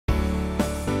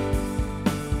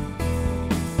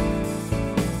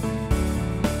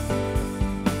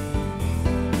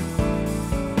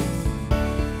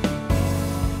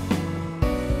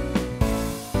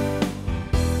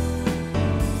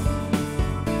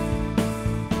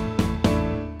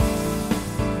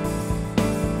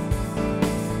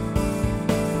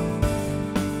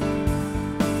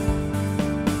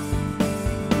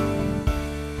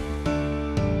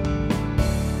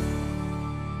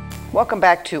Welcome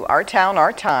back to Our Town,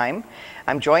 Our Time.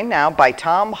 I'm joined now by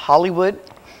Tom Hollywood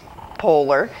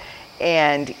Poehler,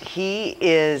 and he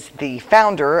is the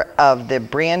founder of the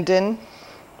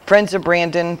Friends of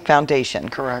Brandon Foundation.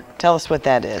 Correct. Tell us what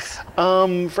that is.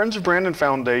 Friends of Brandon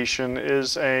Foundation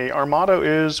is our motto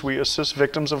is we assist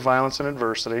victims of violence and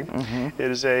adversity.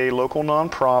 It is a local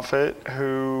nonprofit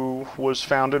who was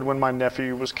founded when my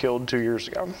nephew was killed 2 years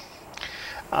ago.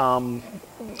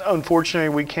 Unfortunately,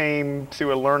 we came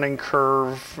through a learning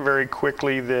curve very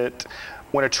quickly that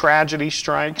when a tragedy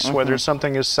strikes, whether it's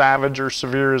something as savage or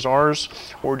severe as ours,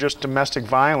 or just domestic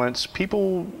violence,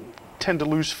 people tend to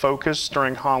lose focus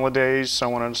during holidays,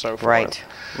 so on and so forth. Right,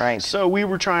 right. So we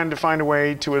were trying to find a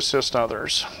way to assist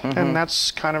others, and that's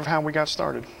kind of how we got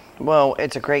started. Well,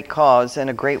 it's a great cause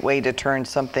and a great way to turn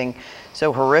something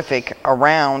so horrific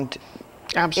around.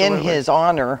 Absolutely. In his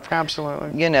honor.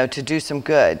 Absolutely. You know, to do some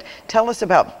good. Tell us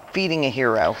about Feeding a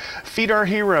Hero. Feed Our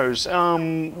Heroes.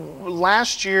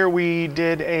 Last year we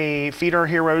did a Feed Our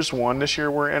Heroes 1. This year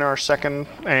we're in our second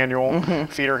annual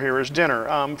Feed Our Heroes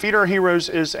dinner. Feed Our Heroes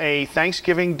is a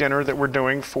Thanksgiving dinner that we're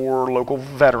doing for local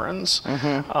veterans.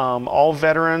 All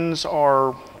veterans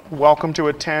are welcome to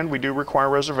attend. We do require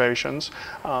reservations.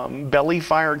 Belly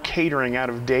Fire Catering out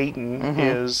of Dayton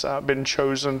has been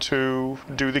chosen to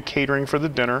do the catering for the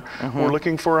dinner. We're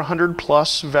looking for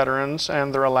 100+ veterans,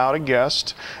 and they're allowed a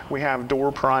guest. We have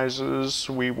door prizes.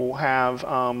 We will have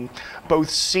both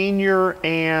senior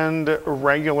and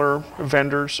regular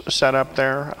vendors set up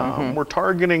there. We're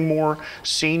targeting more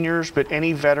seniors, but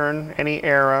any veteran, any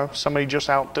era, somebody just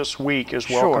out this week is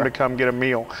welcome to come get a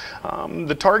meal.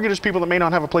 The target is people that may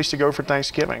not have a place to go for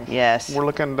Thanksgiving. Yes. We're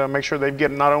looking to make sure they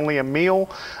get not only a meal,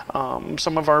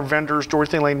 some of our vendors,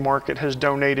 Dorothy Lane Market has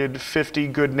donated 50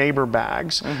 Good Neighbor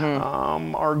bags.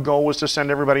 Our goal is to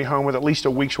send everybody home with at least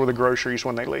a week's worth of groceries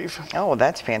when they leave. Oh,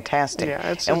 that's fantastic.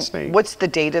 Yeah, it's neat. What's the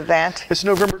date of that? It's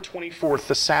November 24th,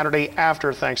 the Saturday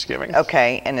after Thanksgiving.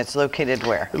 Okay, and it's located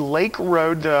where? Lake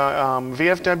Road,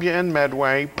 VFW in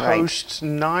Medway, post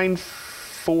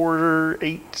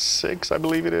 9486, I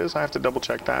believe it is. I have to double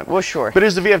check that. Well, sure. But it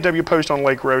is the VFW post on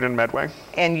Lake Road in Medway.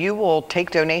 And you will take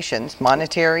donations,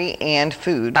 monetary and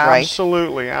food, right?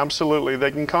 Absolutely, absolutely. They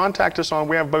can contact us on,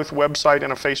 we have both a website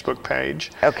and a Facebook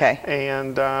page. Okay.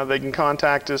 And they can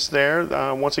contact us there.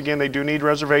 Once again, they do need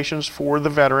reservations for the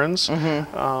veterans.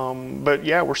 But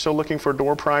yeah, we're still looking for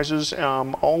door prizes.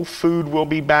 All food will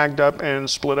be bagged up and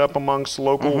split up amongst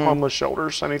local homeless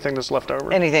shelters, anything that's left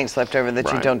over. Anything's left over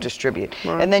that you don't distribute.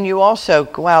 Right. And then you also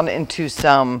go out into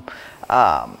some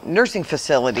nursing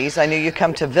facilities. I know you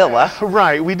come to Villa.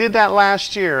 Right, we did that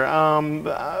last year.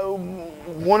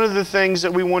 One of the things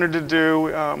that we wanted to do,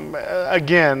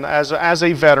 again, as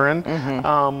a veteran,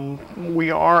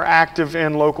 we are active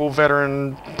in local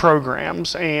veteran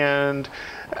programs, and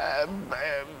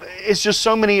it's just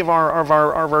so many of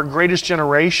our greatest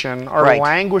generation are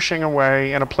languishing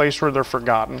away in a place where they're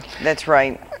forgotten. That's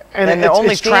right. And the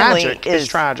only it's family tragic. It's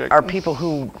tragic. Are people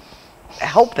who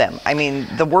help them. I mean,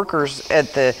 the workers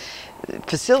at the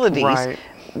facilities,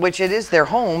 which it is their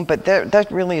home, but that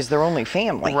really is their only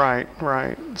family. Right,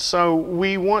 right. So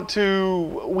we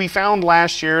found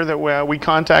last year that we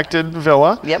contacted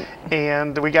Villa. Yep.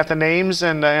 And we got the names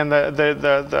and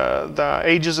the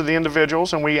ages of the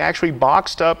individuals, and we actually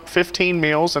boxed up 15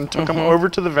 meals and took them over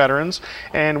to the veterans.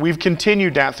 And we've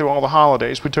continued that through all the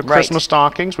holidays. We took Christmas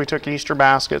stockings, we took Easter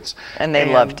baskets. And they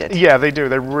loved it. Yeah, they do.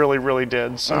 They really, really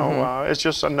did. So it's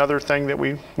just another thing that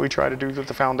we try to do with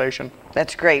the foundation.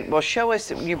 That's great. Well, show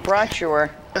us. You brought your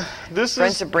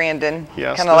Friends of Brandon.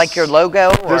 Yes, kind of like your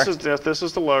logo. Or? This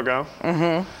is the logo.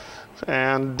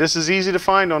 And this is easy to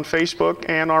find on Facebook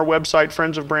and our website,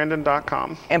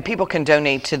 friendsofbrandon.com. And people can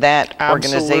donate to that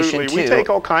organization too. We take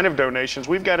all kind of donations.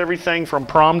 We've got everything from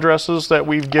prom dresses that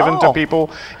we've given to people.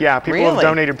 Yeah, people have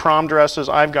donated prom dresses.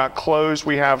 I've got clothes.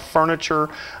 We have furniture.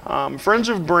 Friends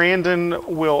of Brandon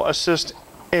will assist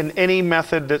in any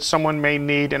method that someone may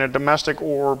need in a domestic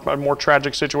or a more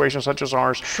tragic situation such as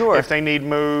ours. Sure. If they need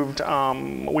moved,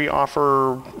 we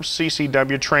offer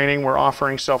CCW training. We're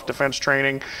offering self-defense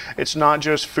training. It's not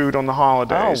just food on the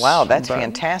holidays. Oh, wow, that's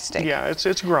fantastic. Yeah,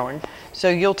 it's growing. So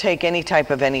you'll take any type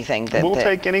of anything? We'll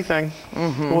take anything.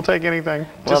 We'll take anything.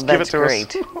 Well, just give it to us.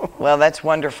 That's great. Well, that's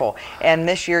wonderful. And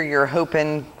this year you're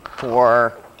hoping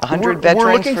for 100 veterans?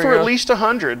 We're looking for at least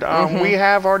 100. We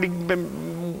have already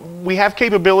we have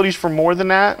capabilities for more than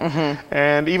that.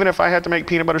 And even if I had to make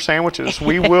peanut butter sandwiches,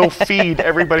 we will feed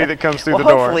everybody that comes through the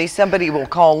door. Hopefully somebody will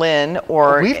call in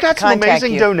or we've got some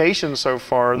amazing donations so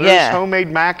far. There's homemade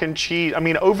mac and cheese. I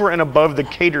mean, over and above the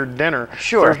catered dinner,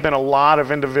 there's been a lot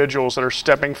of individuals that are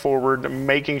stepping forward and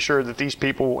making sure that these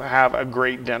people have a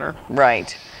great dinner.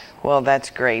 Right. Well, that's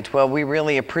great. Well, we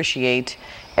really appreciate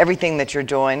everything that you're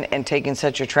doing and taking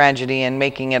such a tragedy and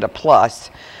making it a plus.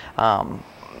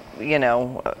 You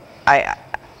know,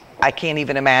 I can't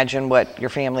even imagine what your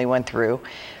family went through.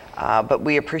 But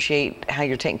we appreciate how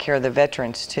you're taking care of the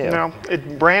veterans too. No,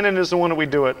 Brandon is the one that we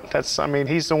do it. I mean,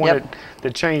 he's the one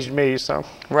that changed me. So.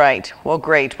 Right. Well,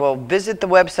 great. Well, visit the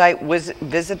website,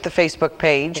 visit the Facebook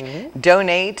page,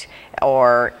 donate,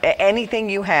 or anything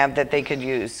you have that they could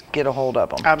use. Get a hold of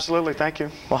them. Absolutely. Thank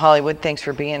you. Well, Hollywood, thanks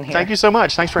for being here. Thank you so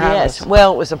much. Thanks for having us. Yes.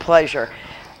 Well, it was a pleasure.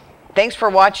 Thanks for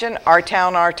watching Our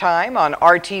Town, Our Time on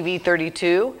RTV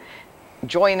 32.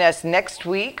 Join us next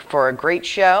week for a great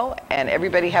show, and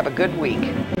everybody have a good week.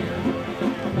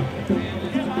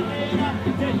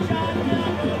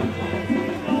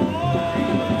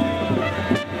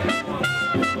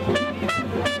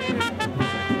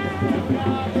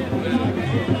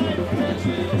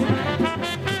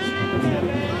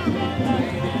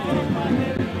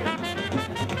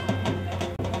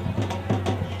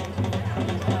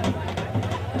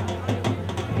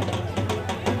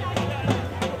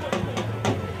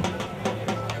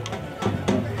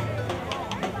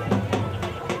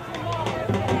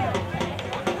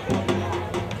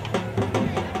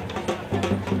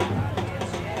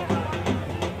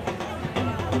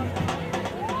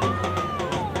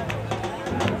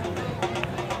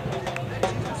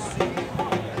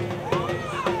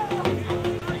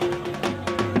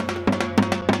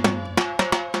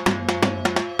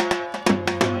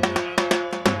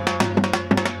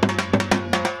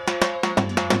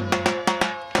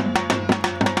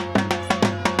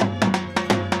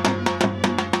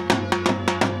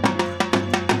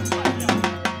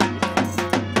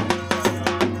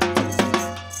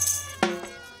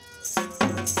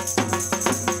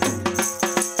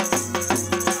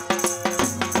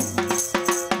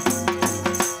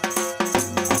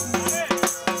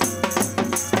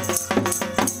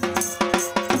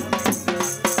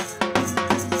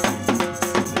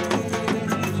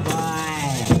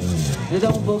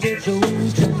 Don't forget your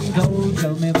roots and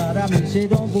culture. Me bada me say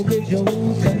don't forget your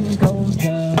roots and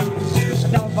culture.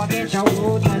 Don't forget your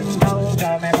roots and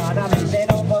culture. Me bada me say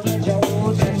don't forget your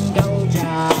roots and culture.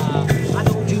 I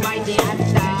don't you bite the hand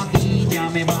and feed ya.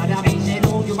 Me bada me say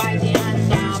don't you bite the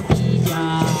hand and feed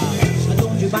ya.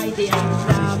 Don't you bite the hand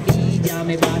and feed ya.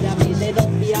 Me bada me say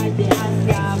don't bite the hand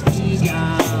and feed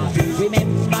ya.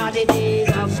 Remember the days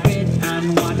of bread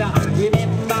and water.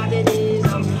 Remember the days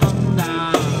of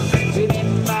hunger.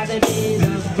 Remember the days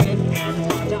of bread and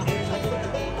water.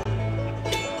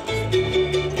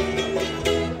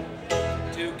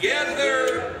 Together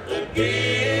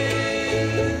again,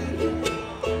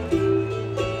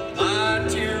 my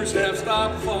tears have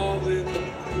stopped falling,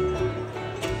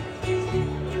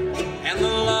 and the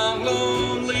long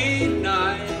lonely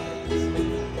nights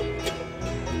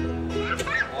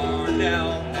are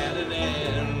now at an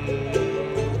end.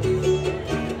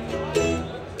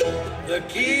 The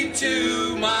key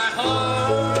to my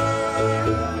heart